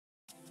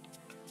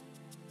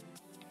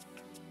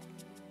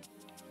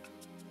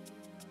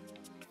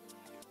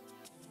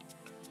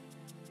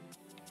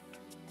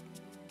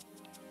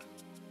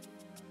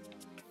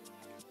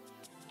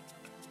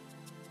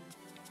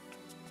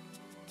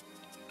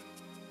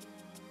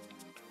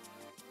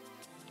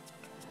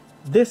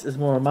This is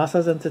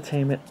Muramasa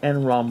Entertainment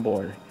NROM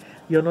board.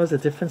 You'll notice the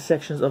different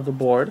sections of the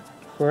board.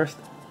 First,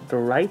 the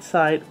right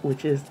side,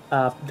 which is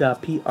the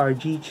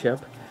PRG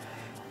chip.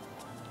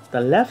 The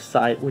left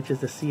side, which is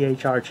the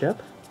CHR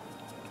chip.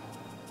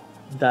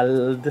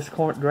 This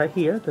corner right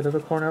here, the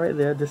little corner right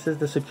there, this is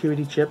the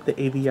security chip, the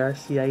AVR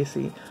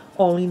CIC,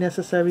 only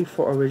necessary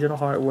for original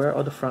hardware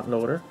or the front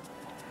loader.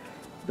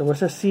 The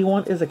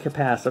C1 is a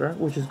capacitor,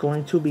 which is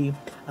going to be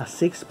a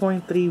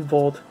 6.3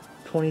 volt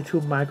 22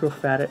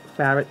 microfarad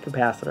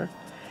capacitor.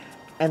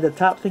 And the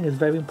top thing is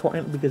very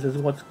important because it's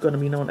what's going to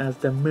be known as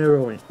the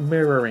mirroring,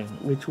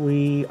 which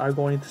we are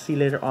going to see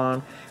later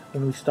on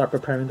when we start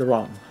preparing the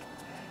ROM.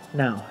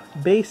 Now,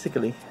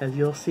 basically, as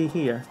you'll see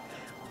here,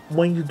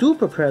 when you do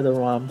prepare the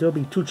ROM, there'll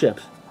be two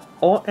chips.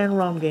 All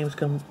NROM games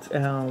can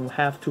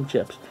have two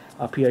chips,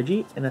 a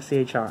PRG and a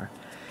CHR.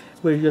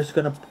 We're just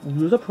going to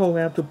use a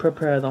program to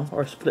prepare them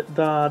or split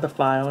the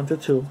file into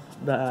two,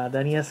 the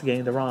NES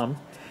game, the ROM,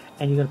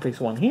 and you're going to place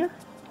one here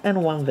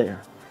and one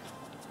there.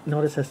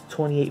 Notice it has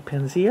 28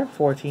 pins here,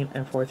 14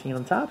 and 14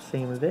 on top,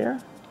 same as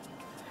there.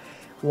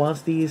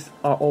 Once these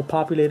are all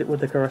populated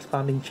with the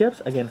corresponding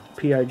chips, again,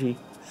 PRG,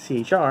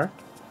 CHR,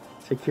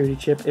 security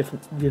chip if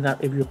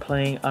you're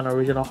playing on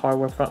original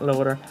hardware front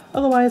loader,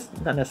 otherwise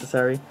not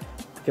necessary,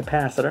 the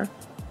capacitor,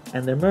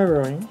 and the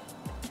mirroring,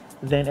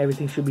 then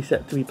everything should be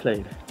set to be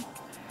played.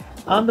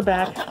 On the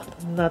back,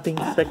 nothing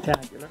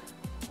spectacular.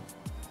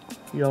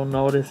 You'll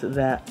notice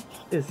that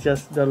it's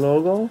just the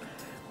logo.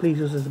 Please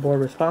use this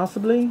board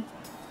responsibly.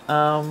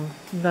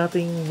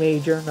 Nothing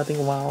major,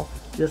 nothing wow,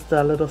 just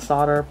a little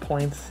solder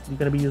points you're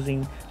going to be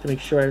using to make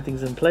sure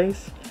everything's in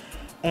place.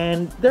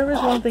 And there is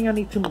one thing I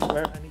need to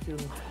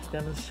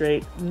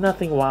demonstrate.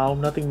 Nothing wow,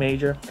 nothing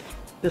major.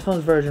 This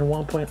one's version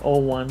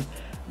 1.01.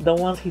 The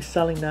ones he's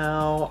selling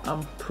now,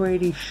 I'm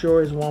pretty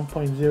sure is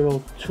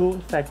 1.02.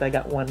 In fact, I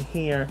got one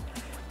here.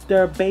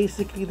 They're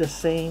basically the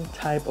same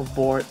type of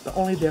board. The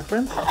only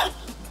difference,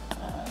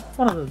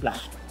 one of them is black.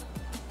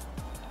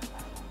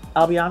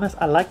 I'll be honest,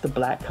 I like the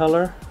black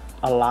color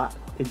a lot.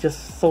 It's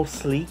just so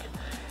sleek.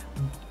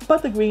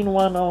 But the green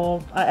one,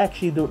 I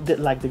actually did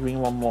like the green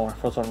one more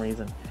for some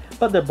reason.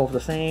 But they're both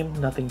the same,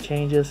 nothing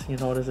changes. You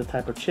notice the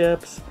type of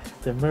chips,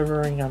 the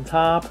mirroring on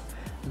top,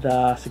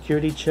 the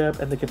security chip,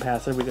 and the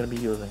capacitor we're going to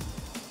be using.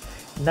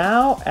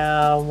 Now,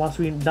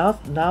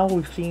 now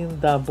we've seen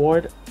the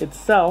board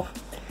itself,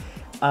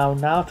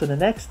 now to the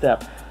next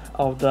step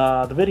of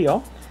the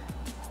video.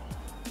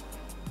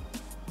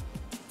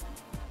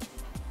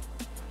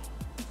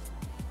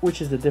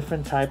 Which is the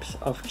different types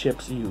of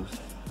chips used.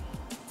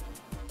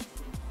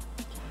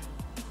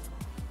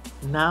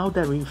 Now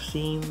that we've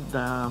seen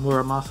the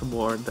Muramasa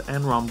board, the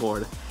NROM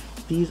board,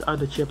 these are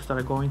the chips that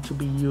are going to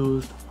be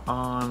used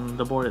on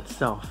the board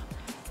itself.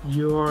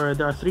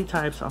 There are three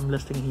types I'm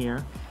listing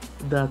here.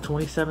 The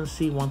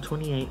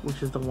 27C128,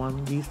 which is the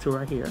one, these two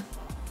right here.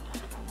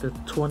 The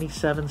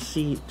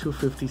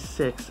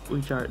 27C256,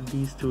 which are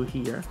these two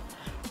here.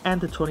 And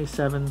the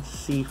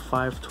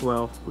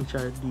 27C512, which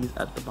are these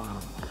at the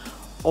bottom.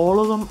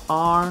 All of them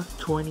are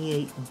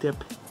 28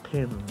 dip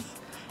pins,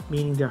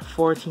 meaning there are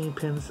 14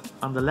 pins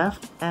on the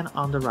left and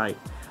on the right.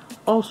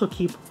 Also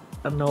keep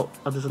a note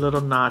of this little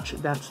notch.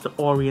 That's the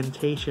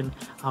orientation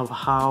of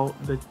how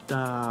the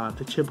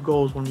chip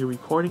goes when you're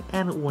recording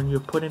and when you're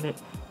putting it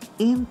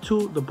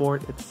into the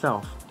board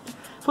itself.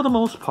 For the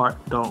most part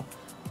though,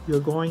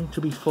 you're going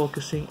to be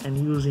focusing and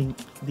using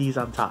these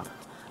on top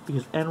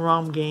because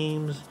NROM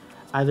games,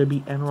 either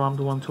be NROM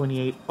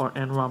 128 or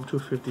NROM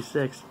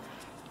 256,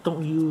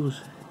 don't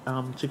use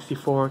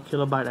 64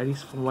 kilobyte, at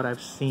least from what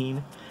I've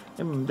seen.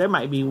 And there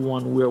might be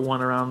one weird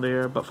one around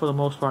there, but for the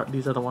most part,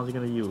 these are the ones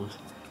you're going to use.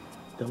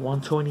 The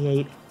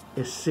 128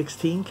 is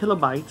 16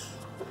 kilobytes,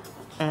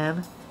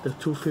 and the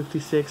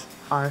 256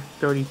 are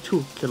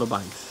 32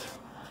 kilobytes.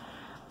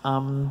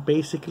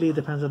 Basically, it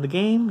depends on the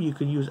game. You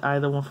could use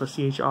either one for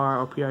CHR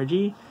or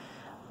PRG,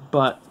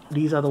 but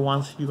these are the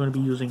ones you're going to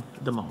be using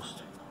the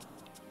most.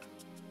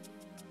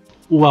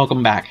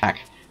 Welcome back.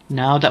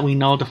 Now that we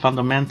know the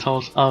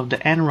fundamentals of the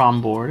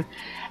NROM board,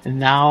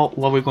 now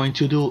what we're going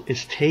to do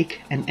is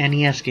take an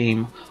NES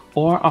game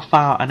or a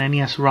file, an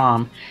NES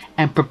ROM,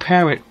 and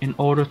prepare it in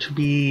order to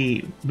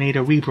be made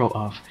a repro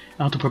of.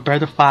 Now to prepare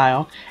the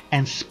file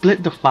and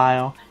split the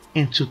file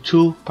into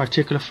two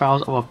particular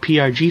files of a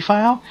PRG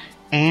file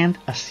and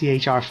a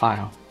CHR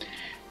file.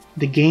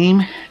 The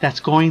game that's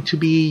going to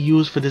be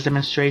used for this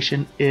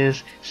demonstration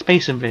is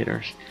Space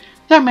Invaders.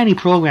 There are many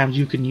programs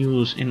you can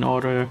use in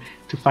order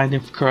to find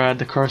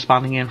the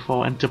corresponding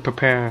info and to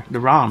prepare the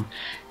ROM.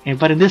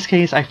 But in this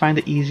case, I find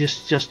it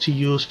easiest just to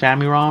use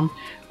FamiROM.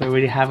 We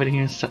already have it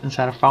here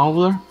inside a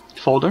folder.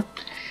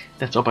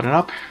 Let's open it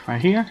up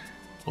right here.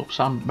 Oops,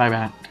 my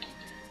bad.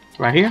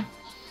 Right here.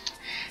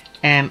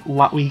 And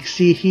what we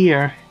see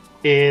here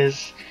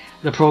is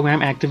the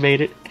program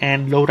activated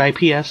and load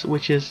IPS,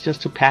 which is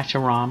just to patch a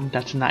ROM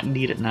that's not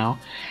needed now,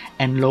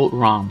 and load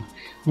ROM.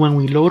 When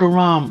we load a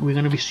ROM, we're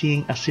going to be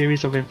seeing a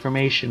series of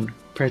information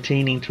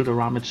pertaining to the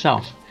ROM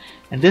itself.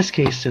 In this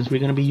case, since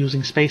we're going to be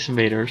using Space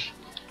Invaders,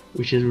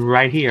 which is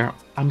right here,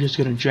 I'm just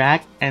going to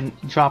drag and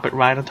drop it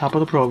right on top of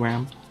the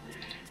program,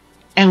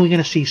 and we're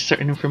going to see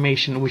certain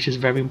information which is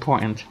very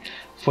important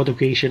for the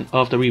creation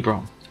of the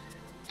Repro.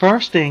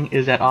 First thing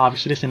is that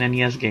obviously this is an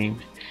NES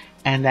game,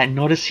 and that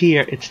notice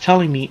here it's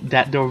telling me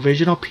that the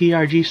original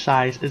PRG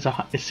size is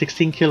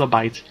 16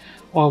 kilobytes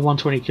or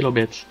 120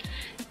 kilobits,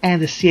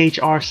 and the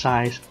CHR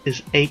size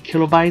is 8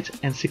 kilobytes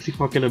and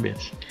 64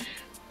 kilobits.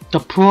 The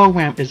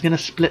program is going to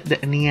split the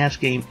NES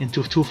game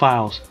into two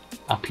files,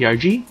 a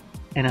PRG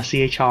and a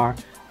CHR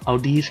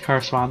of these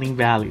corresponding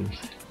values.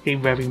 Okay,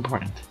 very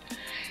important.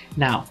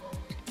 Now,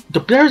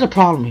 there's a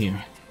problem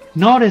here.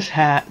 Notice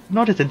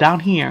that down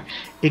here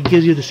it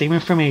gives you the same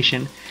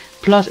information,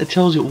 plus it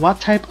tells you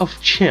what type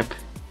of chip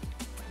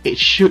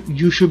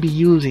you should be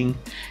using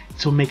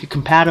to make it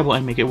compatible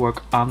and make it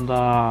work on the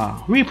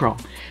Repro.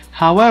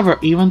 However,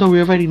 even though we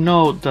already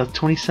know the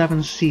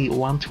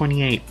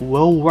 27C128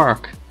 will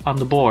work on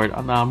the board,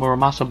 on the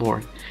Muramasa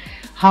board,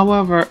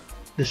 however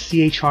the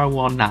CHR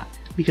will not,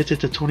 because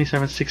it's a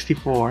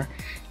 2764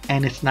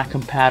 and it's not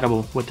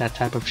compatible with that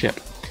type of chip.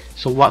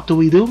 So what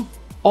do?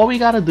 All we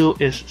gotta do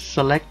is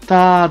select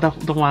the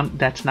one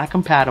that's not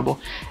compatible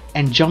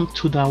and jump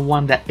to the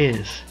one that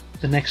is,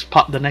 the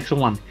next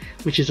one,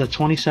 which is a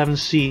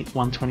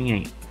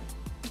 27C128.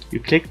 You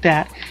click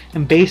that,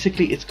 and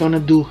basically it's gonna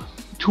do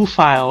two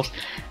files,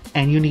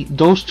 and you need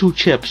those two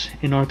chips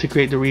in order to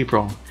create the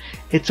Repro.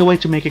 It's a way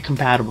to make it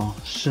compatible.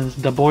 Since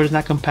the board is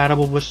not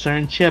compatible with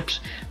certain chips,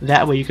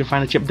 that way you can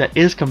find a chip that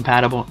is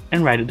compatible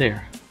and write it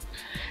there.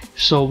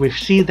 So we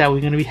see that we're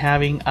going to be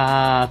having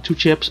two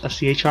chips, a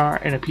CHR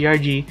and a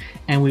PRG,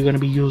 and we're going to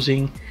be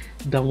using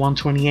the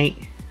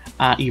 128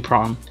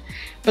 EEPROM.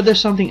 But there's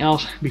something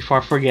else before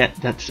I forget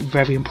that's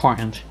very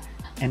important,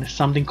 and it's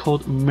something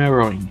called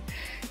mirroring.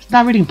 It's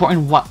not really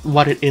important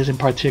what it is in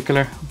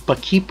particular,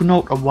 but keep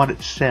note of what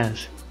it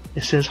says.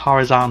 It says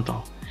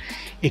horizontal.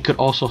 It could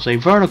also say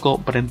vertical,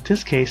 but in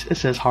this case it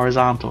says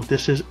horizontal.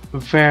 This is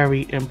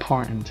very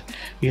important,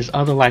 because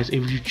otherwise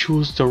if you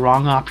choose the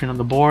wrong option on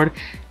the board,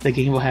 the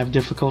game will have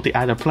difficulty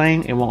either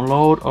playing, it won't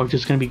load, or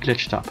just going to be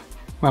glitched up.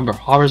 Remember,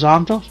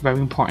 horizontal is very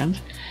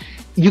important.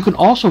 You can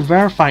also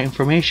verify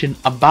information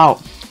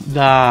about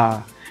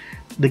the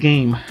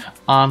game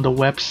on the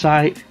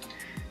website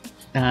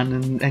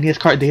and NES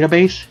card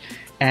database,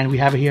 and we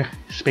have it here,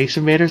 Space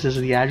Invaders. This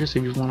is the address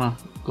if you want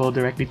to go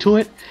directly to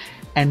it.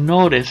 And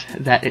notice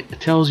that it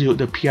tells you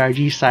the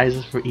PRG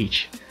sizes for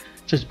each.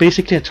 So it's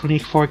basically a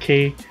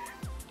 24K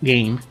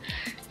game,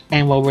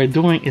 and what we're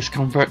doing is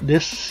convert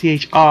this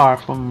CHR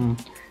from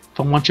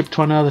one chip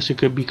to another so it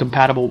could be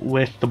compatible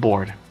with the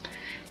board.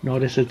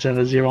 Notice it's in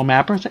a 0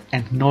 mapper,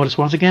 and notice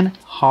once again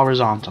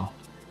horizontal.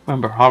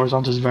 Remember,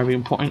 horizontal is very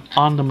important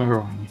on the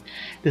mirroring.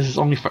 This is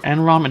only for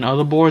NROM and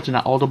other boards, and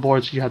not all the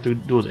boards you have to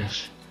do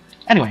this.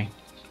 Anyway,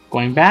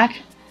 going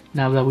back,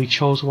 now that we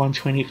chose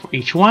 120 for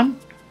each one,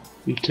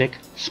 we click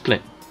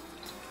split.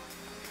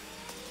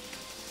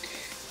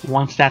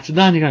 Once that's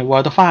done, you're going to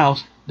where are the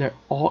files? They're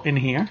all in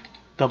here.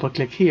 Double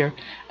click here,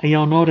 and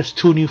you'll notice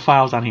two new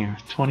files on here,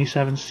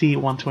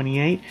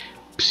 27C128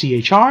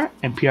 CHR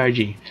and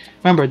PRG.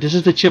 Remember, this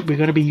is the chip we're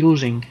going to be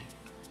using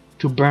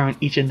to burn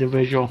each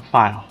individual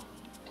file.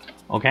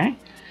 Okay?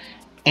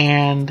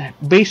 And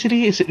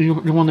basically,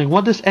 you're wondering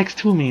what this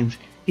X2 means.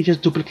 You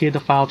just duplicate the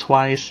file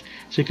twice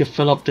so you can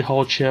fill up the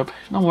whole chip.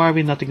 Don't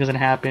worry, nothing is going to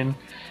happen.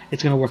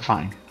 It's going to work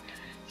fine.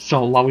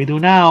 So what we do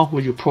now,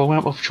 with your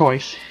program of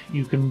choice,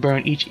 you can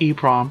burn each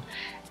EEPROM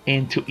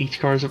into each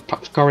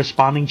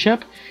corresponding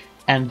chip,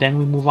 and then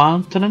we move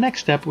on to the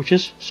next step, which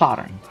is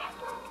soldering.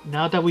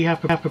 Now that we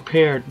have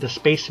prepared the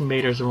Space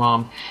Invaders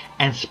ROM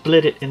and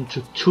split it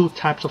into two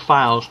types of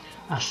files,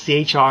 a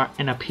CHR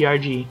and a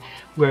PRG,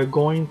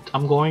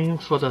 I'm going,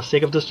 for the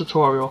sake of this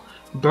tutorial,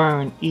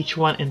 burn each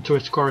one into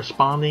its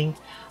corresponding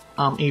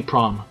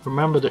EEPROM.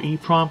 Remember, the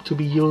EEPROM to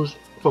be used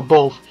for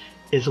both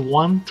is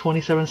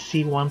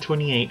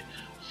 127C128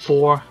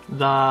 for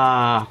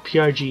the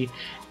PRG,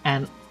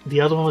 and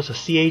the other one was a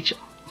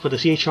for the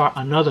CHR,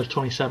 another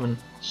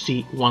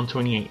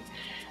 27C128.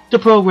 The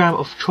program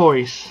of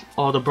choice,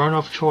 or the burner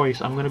of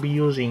choice I'm going to be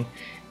using,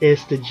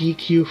 is the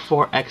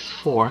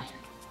GQ4X4.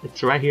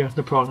 It's right here in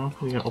the program.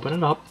 We're going to open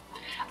it up.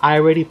 I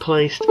already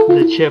placed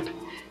the chip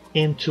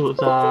into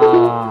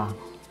the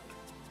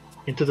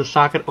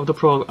socket of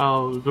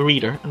the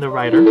reader and the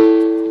writer.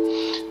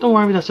 Don't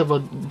worry, that's of a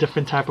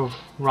different type of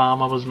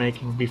ROM I was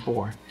making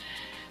before.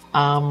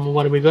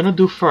 What are we gonna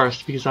do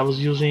first? Because I was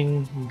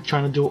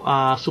trying to do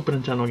a Super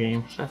Nintendo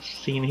game, that's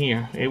seen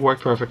here. It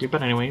worked perfectly,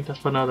 but anyway, that's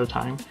for another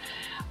time.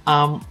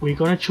 We're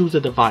gonna choose a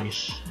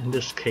device. In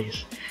this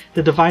case,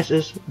 the device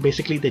is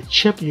basically the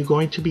chip you're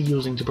going to be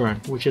using to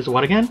burn, which is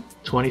what again?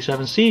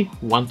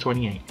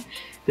 27C128. In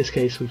this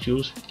case, we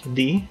choose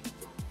D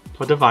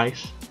for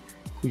device.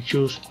 We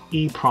choose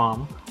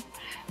EEPROM.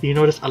 You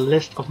notice a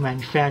list of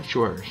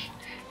manufacturers.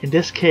 In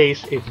this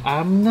case, if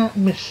I'm not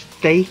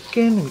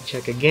mistaken, let me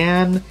check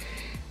again,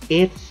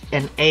 it's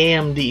an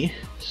AMD.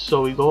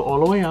 So we go all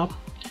the way up,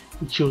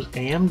 we choose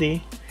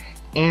AMD,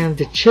 and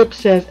the chip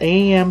says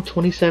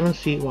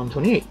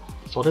AM27C128.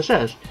 That's what it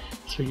says.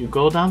 So you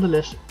go down the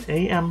list,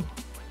 AM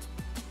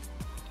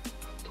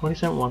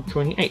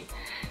 27128.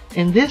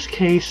 In this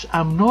case,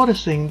 I'm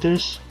noticing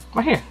there's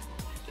right here.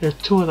 There's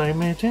two of them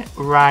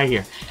right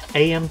here.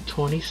 AM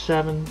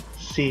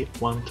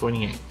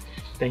 27C128.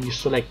 Then you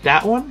select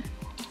that one.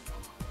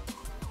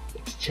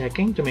 It's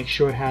checking to make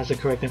sure it has the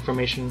correct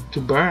information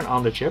to burn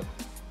on the chip.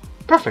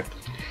 Perfect.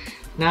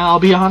 Now I'll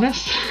be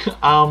honest,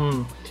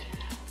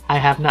 I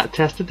have not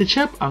tested the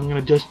chip. I'm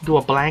gonna just do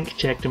a blank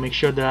check to make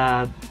sure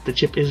that the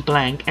chip is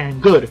blank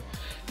and good,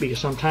 because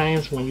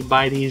sometimes when you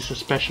buy these,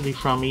 especially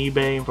from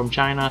eBay and from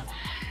China,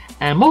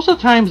 and most of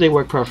the times they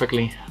work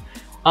perfectly.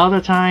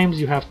 Other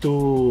times you have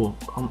to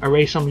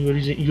erase them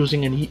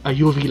using a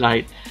UV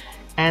light,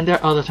 and there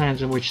are other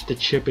times in which the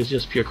chip is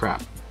just pure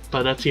crap.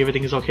 But let's see,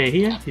 everything is okay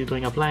here. You're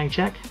doing a blank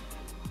check.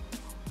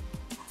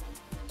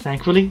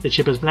 Thankfully the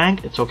chip is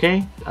blank, it's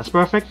okay, that's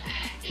perfect.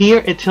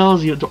 Here it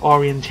tells you the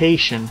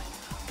orientation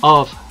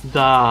of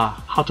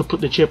how to put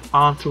the chip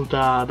onto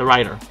the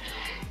writer.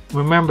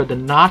 Remember, the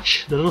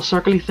notch, the little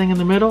circly thing in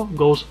the middle,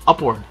 goes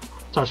upward.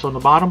 Starts from the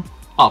bottom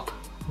up,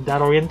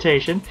 that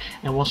orientation,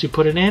 and once you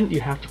put it in, you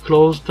have to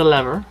close the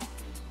lever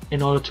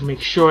in order to make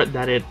sure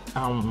that it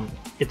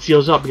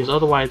seals up, because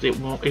otherwise it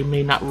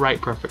may not write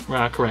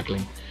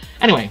correctly.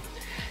 Anyway,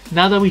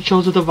 now that we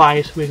chose the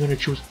device, we're going to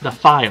choose the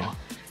file.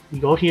 We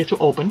go here to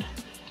open,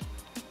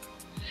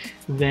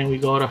 then we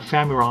go to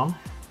NROM.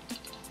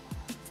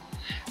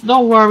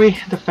 Don't worry,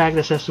 the fact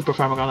that says Super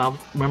Famicom,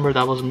 remember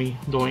that was me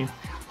doing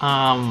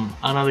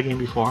another game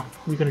before.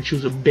 We're going to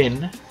choose a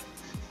bin,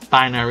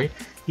 binary.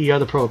 Here are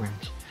the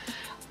programs.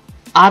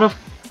 Out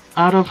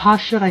of how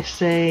should I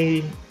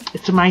say,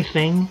 it's my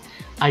thing,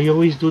 I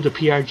always do the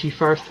PRG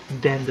first,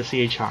 then the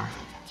CHR.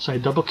 So I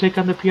double click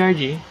on the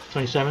PRG,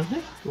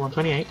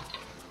 128,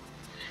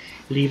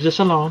 leave this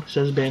alone,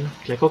 says bin,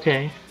 click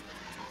OK.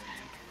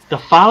 The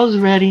file is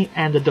ready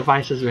and the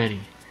device is ready.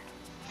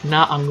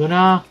 Now I'm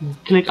gonna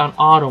click on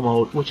auto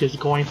mode, which is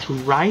going to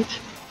write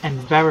and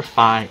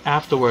verify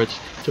afterwards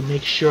to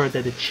make sure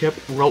that the chip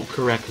wrote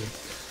correctly.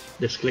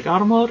 Just click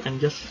auto mode and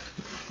just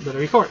let it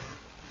record.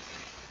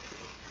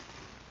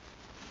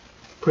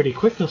 Pretty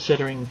quick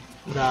considering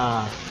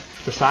the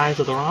size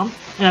of the ROM.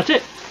 And that's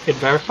it. It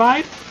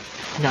verified.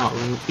 Now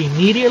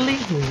immediately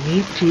we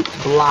need to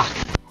block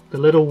the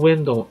little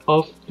window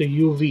of the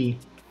UV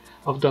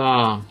of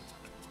the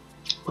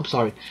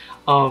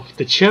of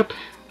the chip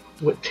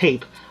with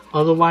tape,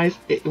 otherwise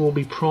it will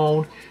be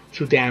prone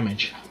to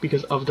damage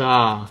because of the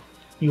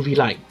UV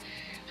light.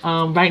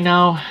 Right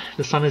now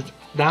the sun is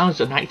down,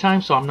 it's at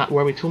nighttime, so I'm not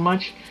worried too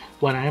much.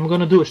 What I am going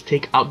to do is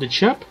take out the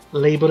chip,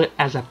 label it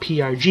as a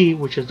PRG,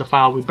 which is the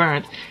file we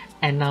burnt,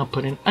 and now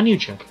put in a new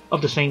chip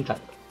of the same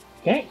type.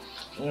 Okay,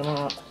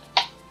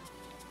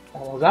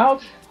 almost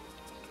out.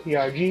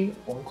 PRG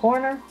one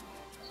corner.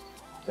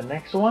 The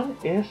next one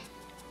is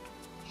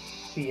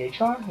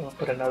CHR. I'm going to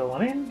put another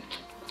one in.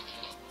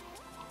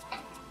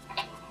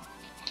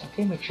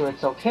 Okay, make sure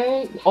it's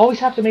okay. You always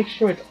have to make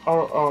sure it's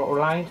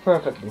aligned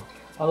perfectly,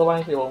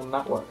 otherwise it will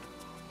not work.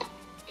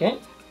 Okay,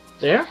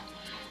 there.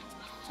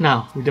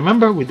 Now,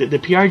 remember we did the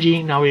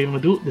PRG, now we're going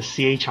to do the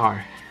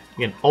CHR.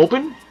 Again,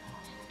 open,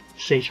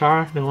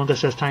 CHR, the one that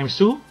says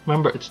 ×2.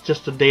 Remember, it's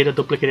just the data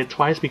duplicated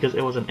twice because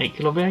it was an 8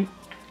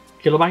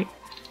 kilobyte.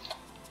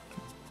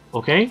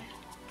 Okay,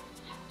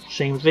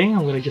 same thing,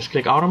 I'm going to just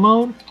click auto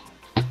mode.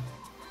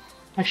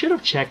 I should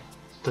have checked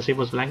to see if it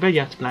was blank, but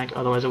yeah, it's blank,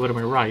 otherwise it would have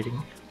been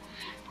writing.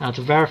 Now it's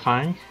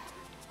verifying,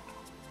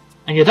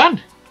 and you're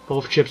done.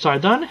 Both chips are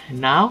done, and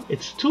now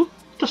it's to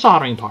the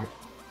soldering part.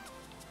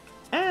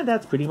 And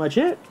that's pretty much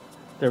it.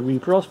 The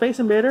Repro Space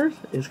Invaders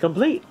is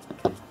complete.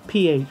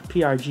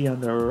 PRG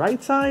on the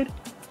right side,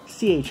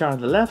 CHR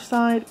on the left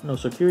side, no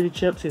security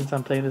chip since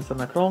I'm playing this on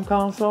the clone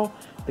console,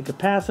 the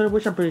capacitor,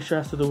 which I'm pretty sure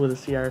has to do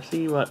with the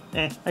CRC, but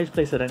I just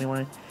place it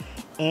anyway,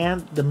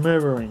 and the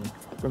mirroring.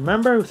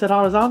 Remember we said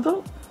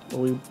horizontal?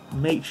 Well, we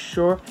made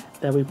sure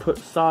that we put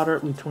solder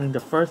between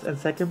the first and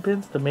second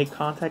pins to make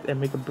contact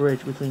and make a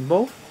bridge between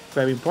both.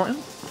 Very important.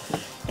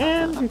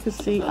 And you can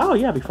see, oh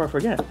yeah, before I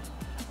forget,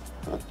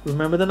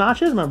 remember the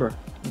notches? Remember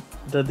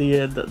the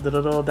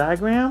little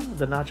diagram,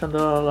 the notch on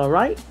the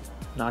right,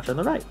 notch on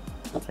the right.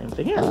 Same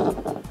thing here.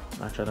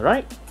 Notch on the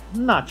right,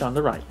 notch on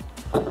the right.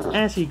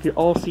 And so you can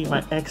all see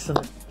my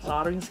excellent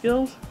soldering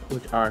skills,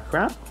 which are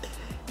crap.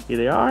 Here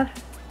they are.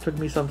 Took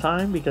me some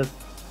time because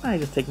I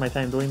just take my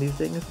time doing these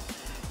things.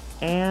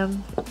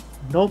 And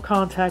no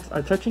contacts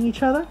are touching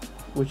each other,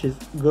 which is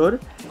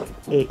good.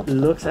 It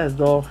looks as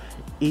though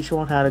each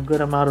one had a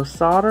good amount of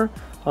solder,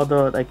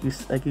 although like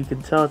you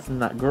can tell it's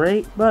not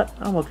great, but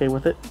I'm okay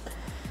with it.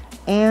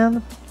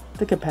 And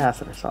the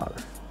capacitor solder.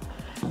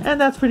 And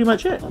that's pretty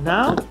much it.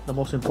 Now, the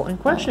most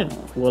important question.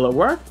 Will it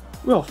work?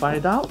 We'll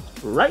find out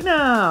right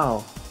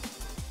now.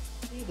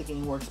 The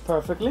game works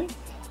perfectly.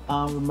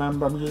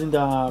 Remember, I'm using the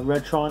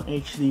Retron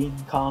HD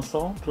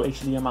console through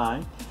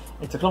HDMI.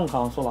 It's a clone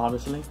console,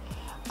 obviously.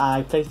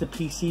 I placed the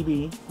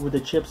PCB with the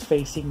chips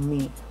facing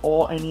me.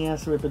 All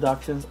NES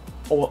reproductions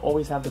will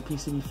always have the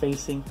PCB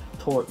facing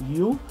toward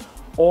you,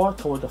 or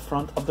toward the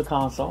front of the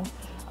console,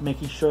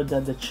 making sure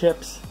that the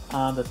chips,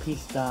 the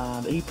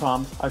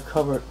EPROMs are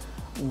covered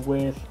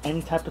with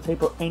any type of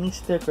tape or any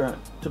sticker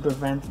to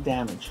prevent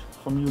damage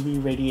from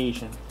UV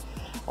radiation.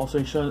 Also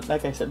ensure,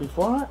 like I said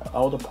before,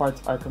 all the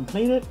parts are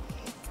completed.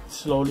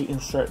 Slowly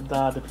insert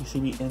the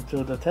PCB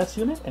into the test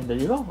unit, and there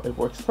you go, it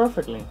works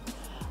perfectly.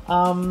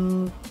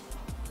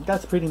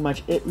 That's pretty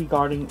much it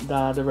regarding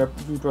the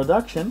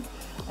reproduction.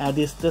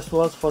 This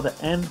was for the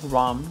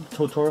NROM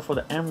tutorial for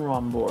the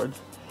NROM boards.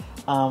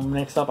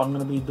 Next up, I'm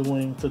going to be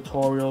doing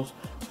tutorials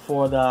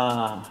for the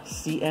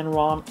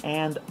CNROM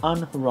and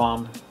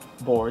UNROM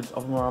boards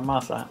of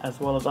Muramasa, as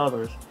well as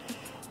others.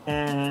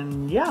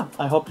 And yeah,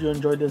 I hope you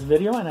enjoyed this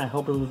video, and I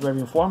hope it was very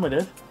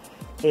informative.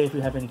 If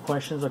you have any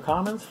questions or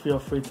comments, feel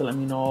free to let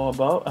me know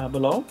about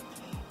below.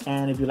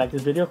 And if you like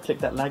this video, click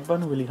that like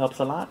button, it really helps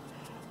a lot.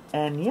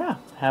 And yeah,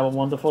 have a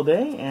wonderful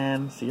day,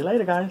 and see you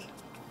later, guys.